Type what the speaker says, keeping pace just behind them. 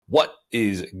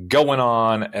is going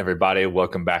on, everybody?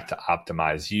 Welcome back to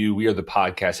Optimize You. We are the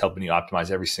podcast helping you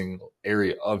optimize every single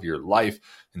area of your life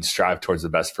and strive towards the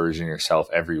best version of yourself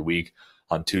every week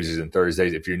on Tuesdays and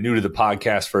Thursdays. If you're new to the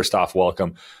podcast, first off,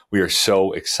 welcome. We are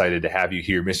so excited to have you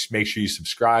here. Make sure you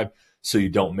subscribe so you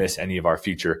don't miss any of our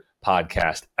future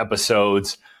podcast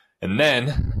episodes. And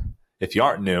then if you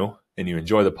aren't new and you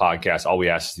enjoy the podcast, all we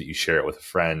ask is that you share it with a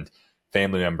friend,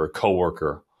 family member,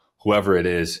 coworker, whoever it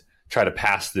is. Try to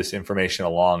pass this information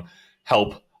along,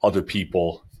 help other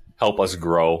people, help us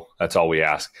grow. That's all we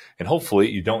ask. And hopefully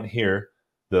you don't hear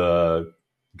the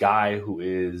guy who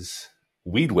is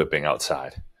weed whipping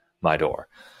outside my door.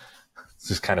 It's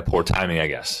just kind of poor timing, I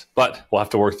guess. But we'll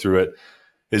have to work through it.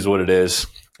 It is what it is.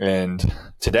 And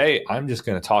today I'm just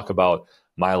going to talk about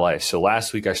my life. So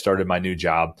last week I started my new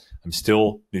job. I'm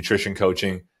still nutrition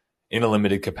coaching in a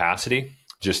limited capacity.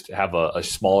 Just have a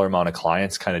smaller amount of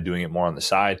clients, kind of doing it more on the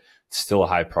side. It's still a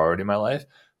high priority in my life,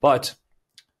 but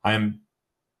I've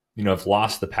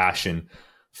lost the passion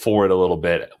for it a little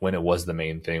bit when it was the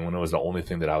main thing, when it was the only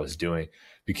thing that I was doing.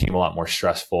 Became a lot more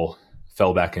stressful,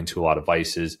 fell back into a lot of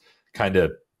vices, kind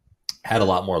of had a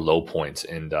lot more low points,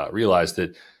 and realized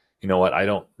that, you know what, I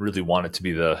don't really want it to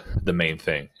be the main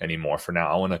thing anymore for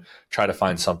now. I want to try to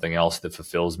find something else that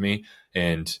fulfills me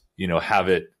and, have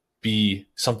it be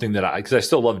something that because I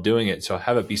still love doing it. So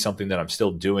have it be something that I'm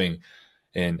still doing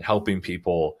and helping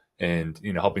people and,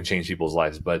 helping change people's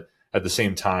lives. But at the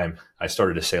same time, I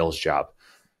started a sales job,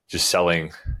 just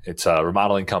selling. It's a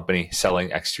remodeling company,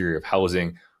 selling exterior of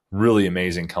housing, really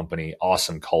amazing company,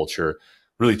 awesome culture,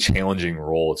 really challenging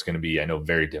role. It's going to be, I know,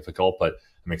 very difficult, but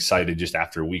I'm excited just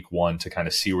after week one to kind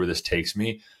of see where this takes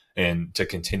me and to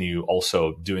continue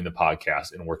also doing the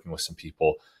podcast and working with some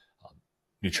people,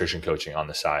 nutrition coaching on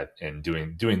the side and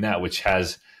doing that, which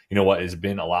has, has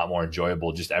been a lot more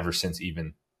enjoyable just ever since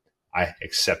even I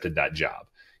accepted that job.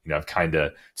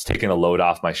 It's taken a load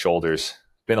off my shoulders,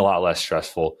 been a lot less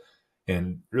stressful.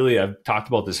 And really, I've talked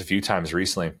about this a few times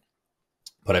recently,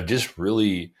 but I've just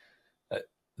really,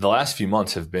 the last few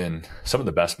months have been some of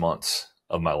the best months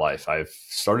of my life. I've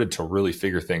started to really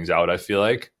figure things out. I feel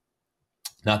like,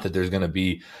 not that there's going to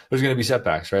be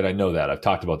setbacks, right? I know that. I've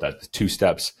talked about that. The 2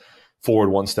 steps forward,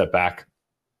 1 step back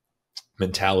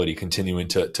mentality, continuing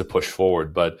to push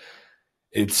forward. But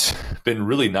it's been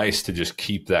really nice to just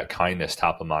keep that kindness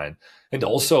top of mind. And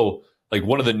also, like,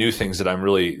 one of the new things that I'm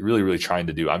really, really, really trying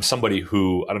to do, I'm somebody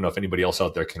who, I don't know if anybody else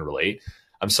out there can relate.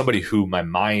 I'm somebody who my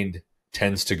mind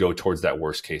tends to go towards that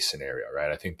worst case scenario,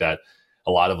 right? I think that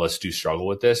a lot of us do struggle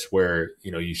with this, where,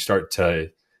 you start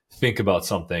to think about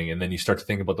something and then you start to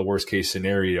think about the worst case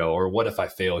scenario, or what if I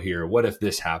fail here? What if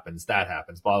this happens, that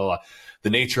happens, blah, blah, blah. The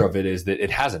nature of it is that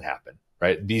it hasn't happened,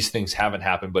 right? These things haven't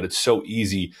happened, but it's so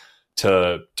easy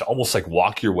to almost like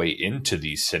walk your way into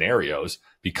these scenarios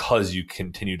because you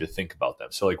continue to think about them.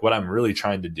 So like what I'm really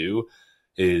trying to do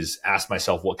is ask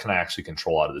myself, what can I actually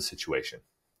control out of the situation,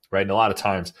 right? And a lot of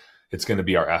times it's going to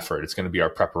be our effort. It's going to be our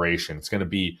preparation. It's going to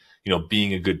be,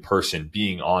 being a good person,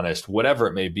 being honest, whatever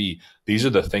it may be. These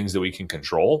are the things that we can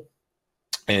control.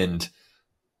 And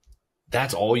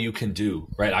that's all you can do,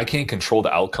 right? I can't control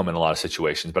the outcome in a lot of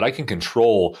situations, but I can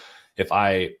control if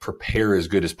I prepare as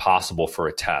good as possible for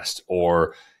a test,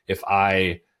 or if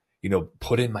I,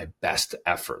 put in my best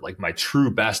effort, like my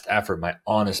true best effort, my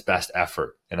honest best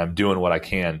effort, and I'm doing what I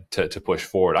can to push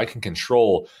forward. I can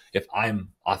control if I'm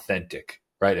authentic,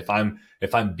 right? If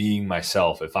I'm being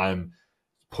myself, if I'm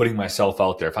putting myself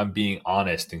out there, if I'm being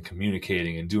honest and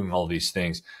communicating and doing all these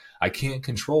things. I can't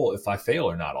control if I fail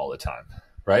or not all the time,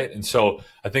 right? And so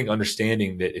I think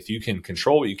understanding that if you can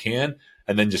control what you can,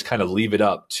 and then just kind of leave it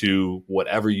up to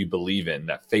whatever you believe in,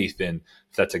 that faith in,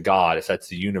 if that's a God, if that's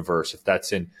the universe, if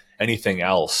that's in anything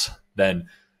else, then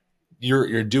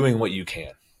you're doing what you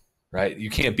can, right? You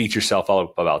can't beat yourself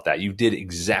up about that. You did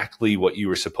exactly what you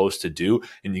were supposed to do.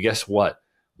 And you guess what?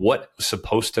 What was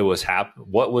supposed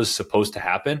to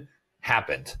happen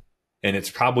happened. And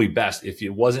it's probably best. If it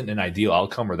wasn't an ideal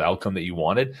outcome or the outcome that you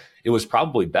wanted, it was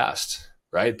probably best,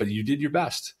 right? But you did your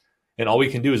best. And all we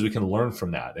can do is we can learn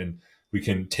from that. And we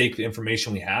can take the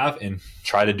information we have and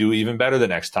try to do even better the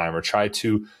next time, or try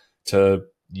to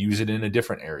use it in a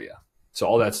different area. So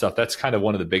all that stuff, that's kind of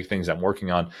one of the big things I'm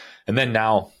working on. And then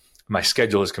now my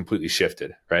schedule has completely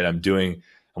shifted, right? I'm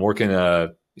working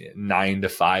a 9 to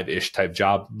 5-ish type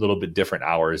job, a little bit different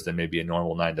hours than maybe a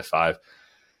normal 9 to 5.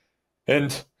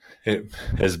 And it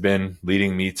has been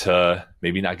leading me to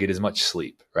maybe not get as much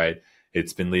sleep, right?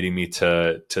 It's been leading me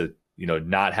to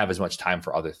not have as much time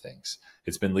for other things.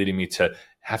 It's been leading me to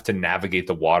have to navigate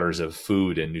the waters of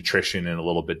food and nutrition in a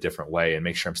little bit different way and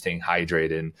make sure I'm staying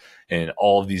hydrated and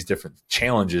all of these different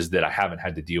challenges that I haven't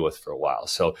had to deal with for a while.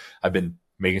 So I've been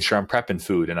making sure I'm prepping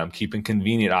food and I'm keeping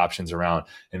convenient options around,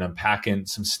 and I'm packing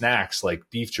some snacks like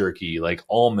beef jerky, like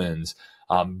almonds.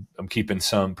 I'm keeping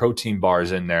some protein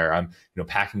bars in there. I'm,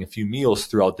 packing a few meals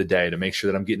throughout the day to make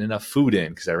sure that I'm getting enough food in,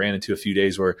 because I ran into a few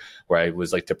days where I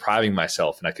was like depriving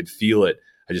myself and I could feel it.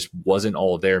 I just wasn't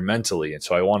all there mentally. And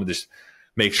so I wanted to just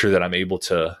make sure that I'm able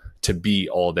to be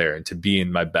all there and to be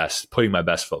in my best, putting my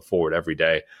best foot forward every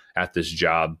day at this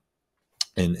job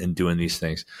and doing these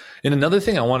things. And another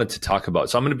thing I wanted to talk about,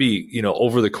 so I'm going to be,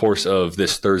 over the course of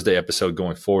this Thursday episode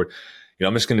going forward,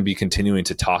 I'm just going to be continuing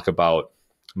to talk about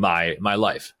my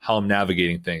life, how I'm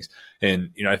navigating things.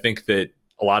 And, I think that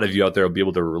a lot of you out there will be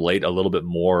able to relate a little bit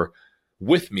more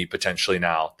with me potentially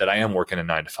now that I am working a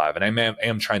 9 to 5 and I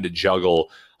am trying to juggle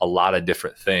a lot of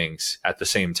different things at the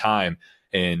same time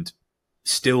and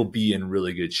still be in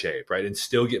really good shape, right? And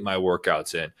still get my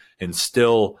workouts in and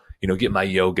still, get my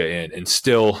yoga in and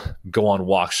still go on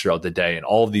walks throughout the day and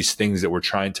all of these things that we're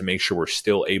trying to make sure we're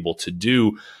still able to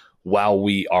do while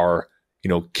we are,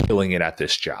 killing it at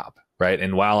this job, right?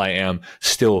 And while I am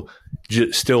still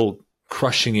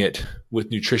crushing it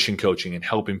with nutrition coaching and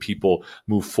helping people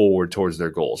move forward towards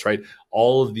their goals, right?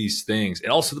 All of these things,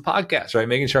 and also the podcast, right?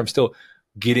 Making sure I'm still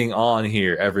getting on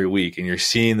here every week and you're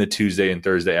seeing the Tuesday and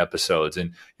Thursday episodes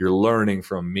and you're learning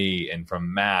from me and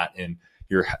from Matt and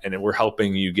we're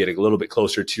helping you get a little bit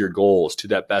closer to your goals, to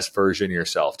that best version of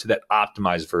yourself, to that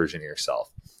optimized version of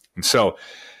yourself. And so,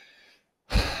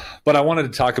 but I wanted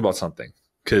to talk about something,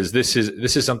 because this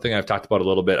is something I've talked about a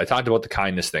little bit. I talked about the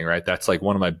kindness thing, right? That's like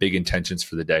one of my big intentions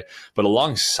for the day. But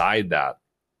alongside that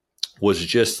was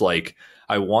just like,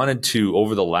 I wanted to,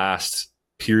 over the last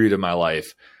period of my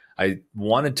life, I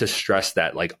wanted to stress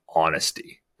that like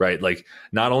honesty, right? Like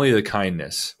not only the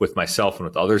kindness with myself and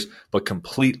with others, but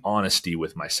complete honesty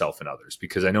with myself and others.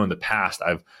 Because I know in the past,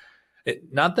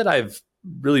 not that I've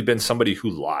really been somebody who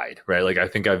lied, right? Like I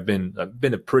think I've been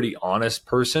a pretty honest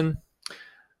person,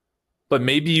 but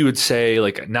maybe you would say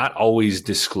like not always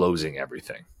disclosing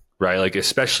everything, right? Like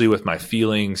especially with my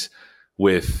feelings,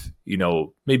 with,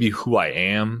 maybe who I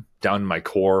am down in my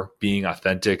core, being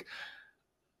authentic.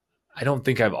 I don't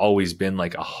think I've always been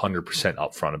like 100%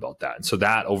 upfront about that. And so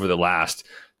that over the last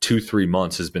 2-3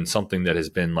 months has been something that has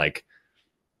been like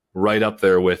right up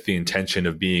there with the intention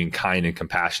of being kind and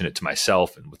compassionate to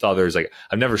myself and with others. Like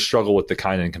I've never struggled with the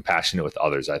kind and compassionate with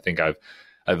others. I think I've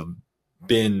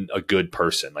been a good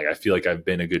person. Like I feel like I've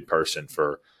been a good person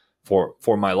for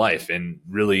my life and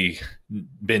really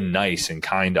been nice and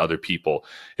kind to other people.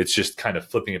 It's just kind of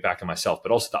flipping it back on myself,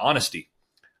 but also the honesty.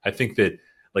 I think that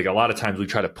like a lot of times we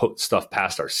try to put stuff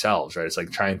past ourselves, right? It's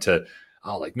like trying to,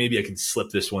 like maybe I can slip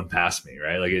this one past me,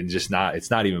 right? Like it's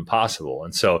not even possible.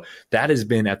 And so that has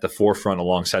been at the forefront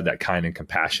alongside that kind and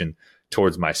compassion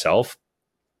towards myself.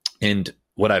 And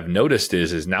what I've noticed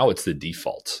is now it's the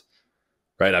default,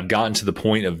 right? I've gotten to the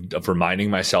point of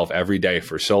reminding myself every day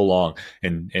for so long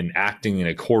and acting in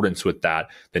accordance with that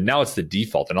now it's the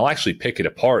default. And I'll actually pick it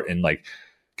apart and like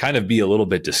kind of be a little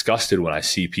bit disgusted when I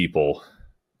see people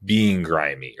being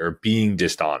grimy or being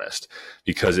dishonest,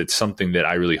 because it's something that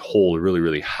I really hold really,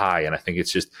 really high. And I think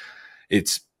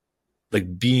it's like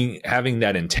having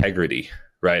that integrity,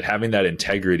 right? Having that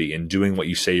integrity and doing what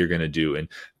you say you're going to do and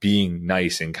being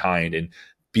nice and kind and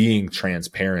being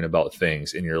transparent about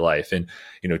things in your life. And,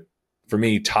 for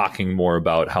me, talking more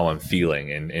about how I'm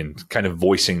feeling and kind of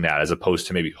voicing that as opposed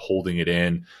to maybe holding it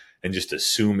in and just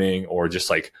assuming or just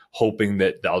like hoping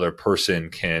that the other person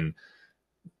can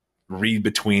read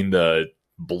between the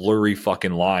blurry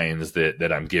fucking lines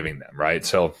that I'm giving them. Right.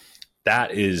 So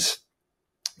that is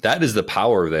the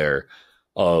power there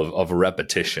of a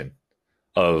repetition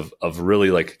of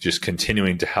really like just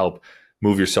continuing to help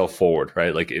move yourself forward,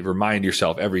 right? Like remind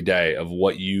yourself every day of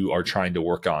what you are trying to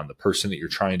work on, the person that you're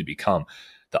trying to become,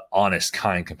 the honest,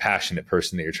 kind, compassionate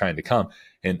person that you're trying to become.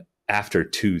 And after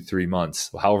 2-3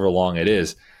 months, however long it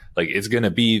is, like it's going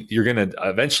to be,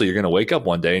 eventually you're going to wake up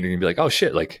one day and you're gonna be like, oh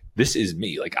shit, like this is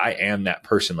me. Like I am that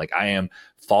person. Like I am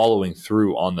following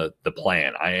through on the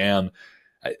plan. I'm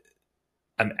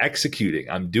executing,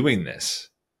 I'm doing this,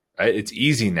 right? It's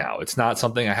easy now. It's not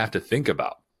something I have to think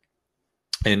about.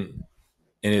 And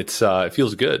it's, it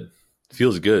feels good. It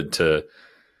feels good to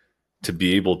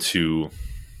be able to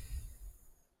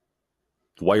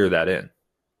wire that in.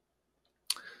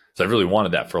 So I really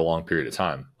wanted that for a long period of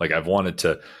time. Like I've wanted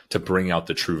to bring out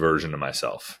the true version of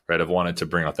myself, right? I've wanted to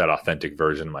bring out that authentic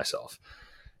version of myself.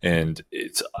 And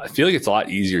I feel like it's a lot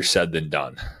easier said than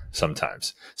done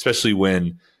sometimes, especially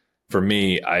when, for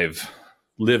me, I've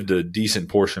lived a decent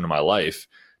portion of my life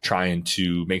trying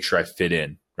to make sure I fit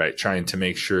in, right? Trying to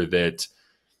make sure that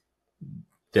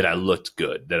I looked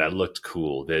good, that I looked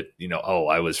cool, that,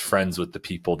 I was friends with the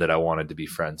people that I wanted to be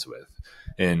friends with.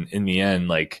 And in the end,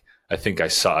 like, I think I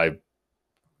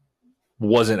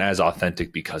wasn't as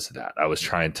authentic because of that. I was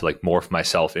trying to like morph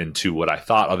myself into what I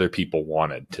thought other people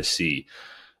wanted to see,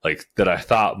 like that I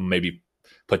thought maybe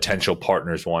potential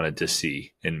partners wanted to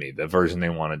see in me, the version they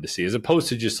wanted to see, as opposed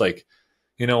to just like,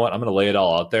 you know what, I'm going to lay it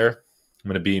all out there. I'm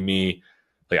going to be me.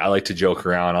 Like, I like to joke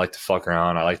around. I like to fuck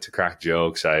around. I like to crack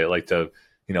jokes. I like to,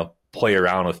 play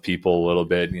around with people a little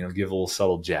bit, give little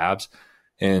subtle jabs.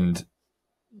 And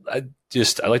I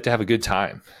like to have a good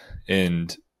time.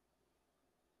 And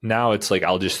now it's like,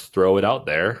 I'll just throw it out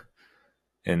there.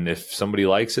 And if somebody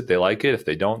likes it, they like it. If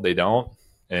they don't, they don't.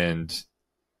 And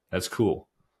that's cool.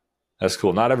 That's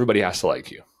cool. Not everybody has to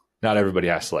like you. Not everybody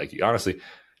has to like you. Honestly,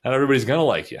 not everybody's going to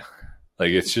like you. Like,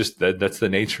 it's just that's the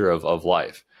nature of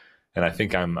life. And I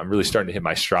think I'm really starting to hit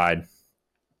my stride,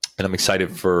 and I'm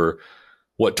excited for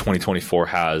what 2024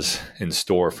 has in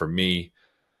store for me.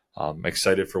 I'm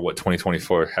excited for what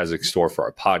 2024 has in store for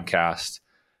our podcast,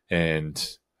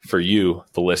 and for you,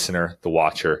 the listener, the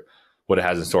watcher, what it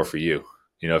has in store for you.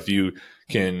 If you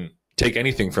can take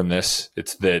anything from this,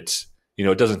 it's that,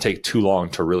 it doesn't take too long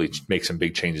to really make some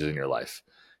big changes in your life.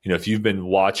 If you've been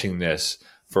watching this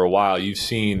for a while, you've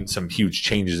seen some huge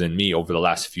changes in me over the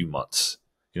last few months.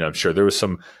 I'm sure there was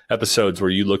some episodes where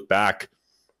you look back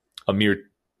a mere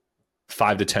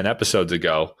 5 to 10 episodes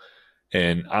ago,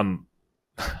 and I'm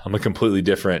a completely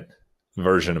different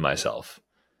version of myself.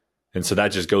 And so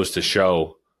that just goes to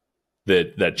show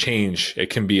that change, it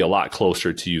can be a lot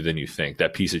closer to you than you think.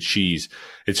 That piece of cheese,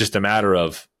 it's just a matter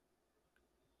of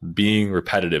being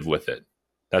repetitive with it.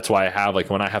 That's why I have, like,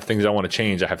 when I have things I want to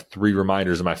change, I have 3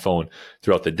 reminders on my phone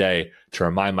throughout the day to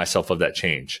remind myself of that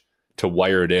change, to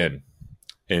wire it in,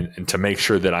 and to make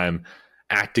sure that I'm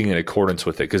acting in accordance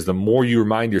with it. Because the more you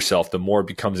remind yourself, the more it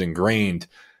becomes ingrained,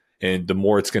 and the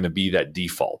more it's going to be that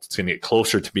default. It's going to get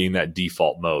closer to being that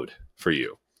default mode for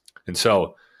you. And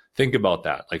so think about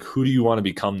that. Like, who do you want to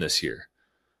become this year?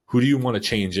 Who do you want to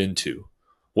change into?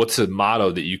 What's a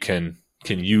motto that you can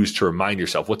use to remind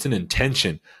yourself? What's an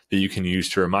intention that you can use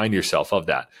to remind yourself of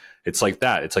that? It's like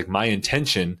that. It's like, my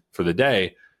intention for the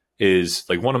day is,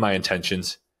 like, one of my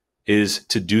intentions is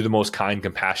to do the most kind,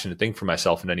 compassionate thing for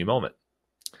myself in any moment.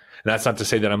 And that's not to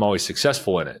say that I'm always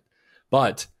successful in it,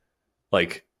 but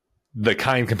like, the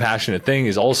kind, compassionate thing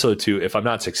is also to, if I'm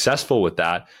not successful with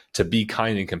that, to be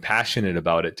kind and compassionate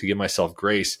about it, to give myself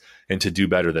grace and to do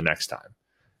better the next time.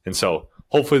 And so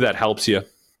hopefully that helps you.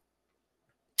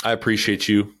 I appreciate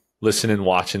you listening,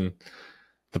 watching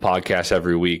the podcast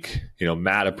every week.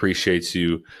 Matt appreciates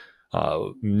you.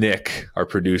 Nick, our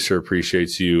producer,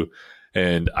 appreciates you.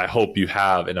 And I hope you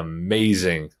have an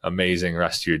amazing, amazing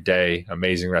rest of your day,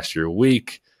 amazing rest of your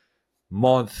week,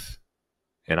 month,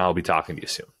 and I'll be talking to you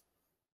soon.